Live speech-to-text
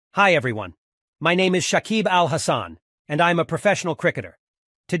Hi everyone. My name is Shakib Al Hasan, and I'm a professional cricketer.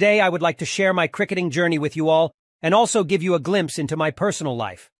 Today I would like to share my cricketing journey with you all and also give you a glimpse into my personal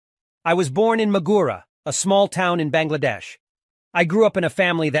life. I was born in Magura, a small town in Bangladesh. I grew up in a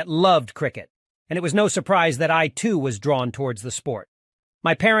family that loved cricket, and it was no surprise that I too was drawn towards the sport.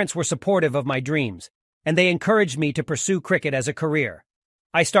 My parents were supportive of my dreams, and they encouraged me to pursue cricket as a career.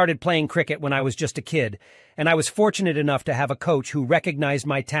 I started playing cricket when I was just a kid, and I was fortunate enough to have a coach who recognized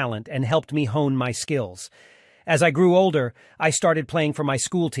my talent and helped me hone my skills. As I grew older, I started playing for my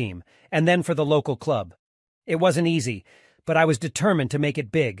school team, and then for the local club. It wasn't easy, but I was determined to make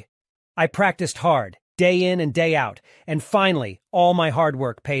it big. I practiced hard, day in and day out, and finally, all my hard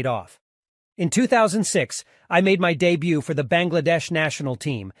work paid off. In 2006, I made my debut for the Bangladesh national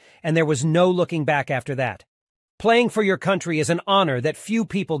team, and there was no looking back after that. Playing for your country is an honor that few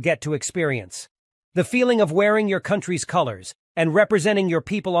people get to experience. The feeling of wearing your country's colors and representing your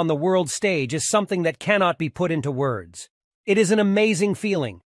people on the world stage is something that cannot be put into words. It is an amazing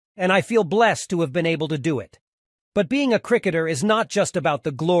feeling, and I feel blessed to have been able to do it. But being a cricketer is not just about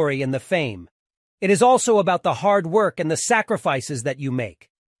the glory and the fame. It is also about the hard work and the sacrifices that you make.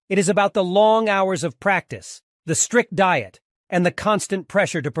 It is about the long hours of practice, the strict diet, and the constant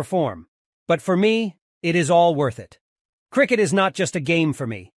pressure to perform. But for me, it is all worth it. Cricket is not just a game for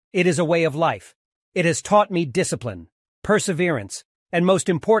me, it is a way of life. It has taught me discipline, perseverance, and most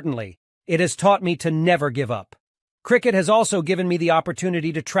importantly, it has taught me to never give up. Cricket has also given me the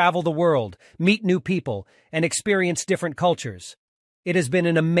opportunity to travel the world, meet new people, and experience different cultures. It has been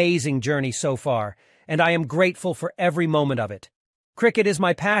an amazing journey so far, and I am grateful for every moment of it. Cricket is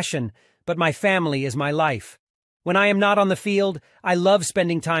my passion, but my family is my life. When I am not on the field, I love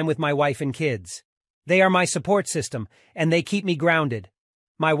spending time with my wife and kids. They are my support system, and they keep me grounded.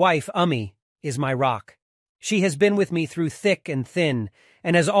 My wife, Ummi, is my rock. She has been with me through thick and thin,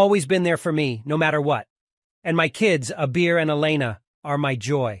 and has always been there for me, no matter what. And my kids, Abir and Elena, are my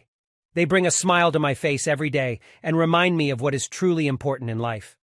joy. They bring a smile to my face every day and remind me of what is truly important in life.